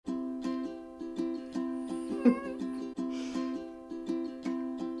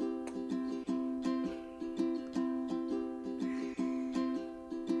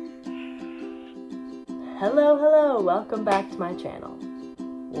Hello, welcome back to my channel.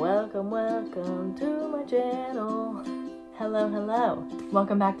 Welcome to my channel. Hello.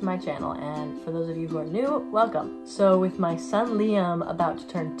 Welcome back to my channel, and for those of you who are new, welcome. So with my son Liam about to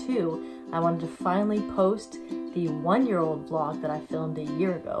turn 2, I wanted to finally post the 1-year-old vlog that I filmed a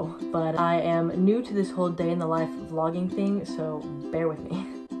year ago. But I am new to this whole day in the life vlogging thing, so bear with me.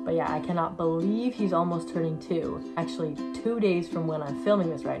 But yeah, I cannot believe he's almost turning 2. Actually, 2 days from when I'm filming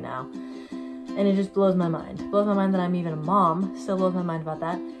this right now. And it just blows my mind. It blows my mind that I'm even a mom. Still blows my mind about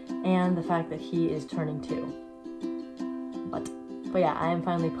that. And the fact that he is turning 2. But yeah, I am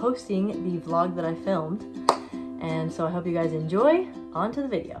finally posting the vlog that I filmed. And so I hope you guys enjoy. On to the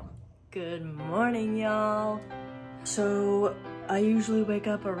video. Good morning, y'all. So I usually wake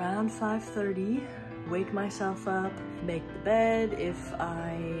up around 5:30, wake myself up, make the bed if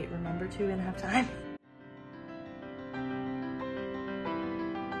I remember to and have time.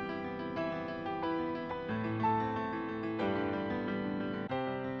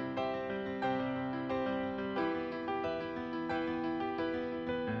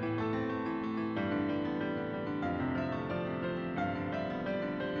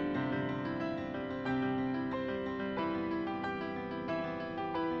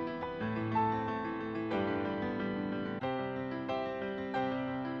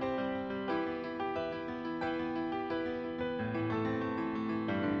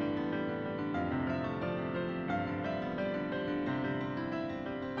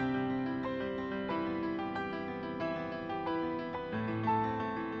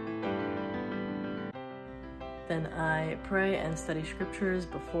 Then I pray and study scriptures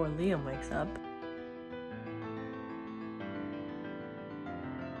before Liam wakes up.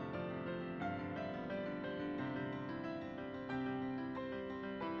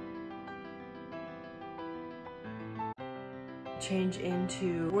 Change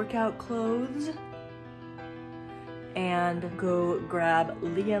into workout clothes and go grab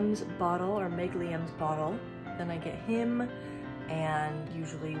Liam's bottle or make Liam's bottle. Then I get him and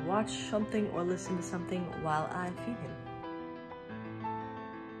usually watch something or listen to something while I feed him.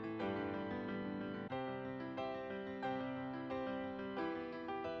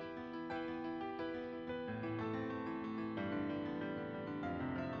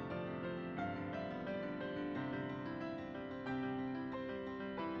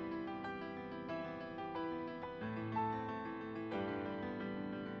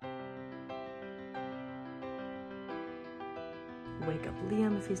 Wake up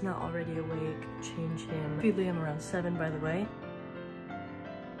Liam if he's not already awake, change him. Feed Liam around 7, by the way.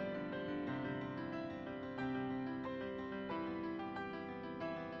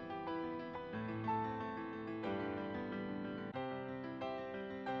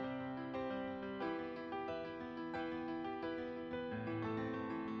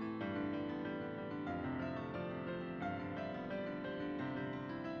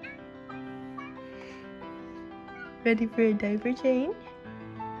 Ready for a diaper change?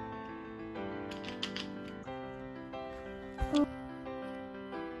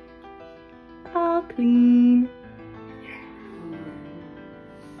 All clean.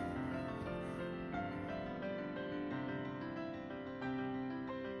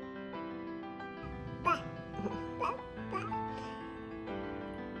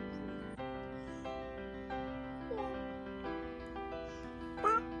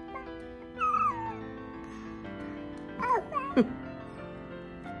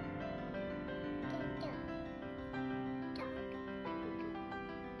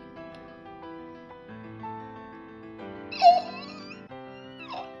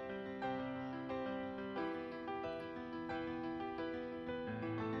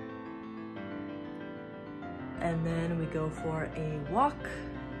 And then we go for a walk,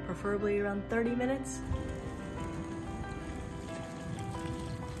 preferably around 30 minutes.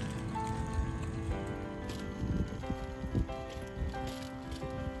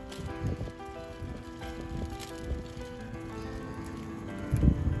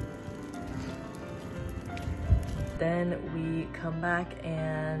 Then we come back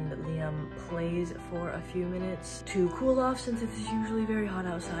and Liam plays for a few minutes to cool off since it's usually very hot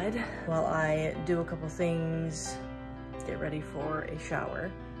outside, while I do a couple things, get ready for a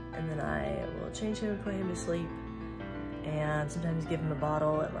shower, and then I will change him and put him to sleep, and sometimes give him a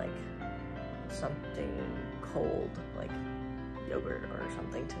bottle and like something cold, like yogurt or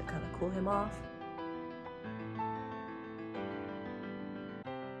something to kind of cool him off.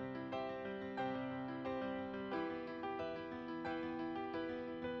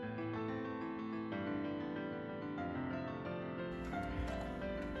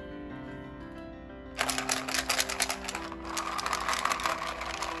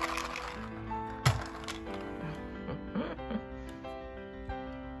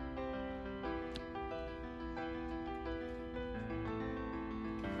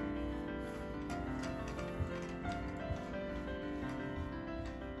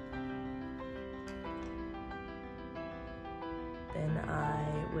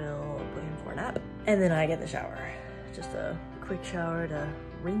 and then I get in the shower. Just a quick shower to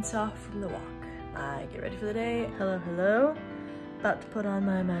rinse off from the walk. I get ready for the day. Hello, hello. About to put on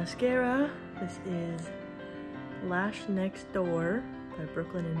my mascara. This is Lash Next Door by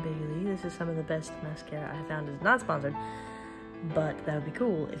Brooklyn and Bailey. This is some of the best mascara I found. It's not sponsored, but that would be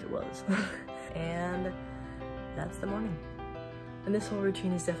cool if it was. And that's the morning. And this whole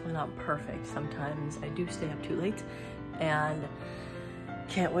routine is definitely not perfect. Sometimes I do stay up too late and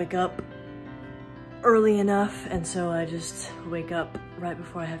can't wake up early enough, and so I just wake up right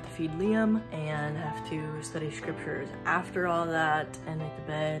before I have to feed Liam and have to study scriptures after all that and make the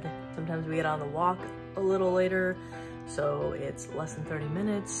bed. Sometimes we get on the walk a little later, so it's less than 30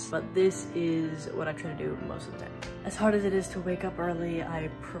 minutes, but this is what I try to do most of the time. As hard as it is to wake up early, I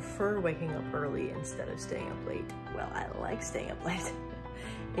prefer waking up early instead of staying up late. Well, I like staying up late.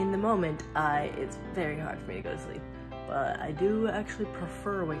 In the moment, it's very hard for me to go to sleep, but I do actually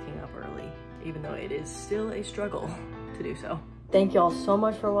prefer waking up early, even though it is still a struggle to do so. Thank you all so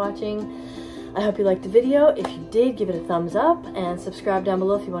much for watching. I hope you liked the video. If you did, give it a thumbs up and subscribe down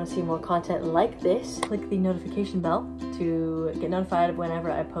below if you want to see more content like this. Click the notification bell to get notified whenever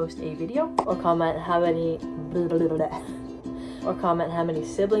I post a video, or comment how many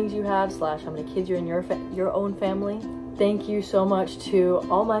siblings you have / how many kids you're in your own family. Thank you so much to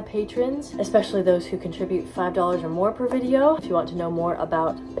all my patrons, especially those who contribute $5 or more per video. If you want to know more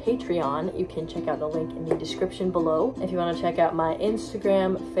about Patreon, you can check out the link in the description below. If you want to check out my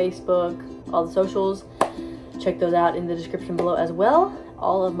Instagram, Facebook, all the socials, check those out in the description below as well.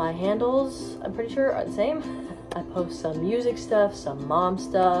 All of my handles, I'm pretty sure, are the same. I post some music stuff, some mom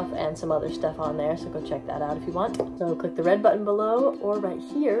stuff, and some other stuff on there, so go check that out if you want. So click the red button below or right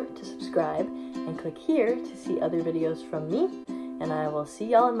here to subscribe, and click here to see other videos from me, and I will see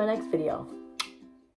y'all in my next video.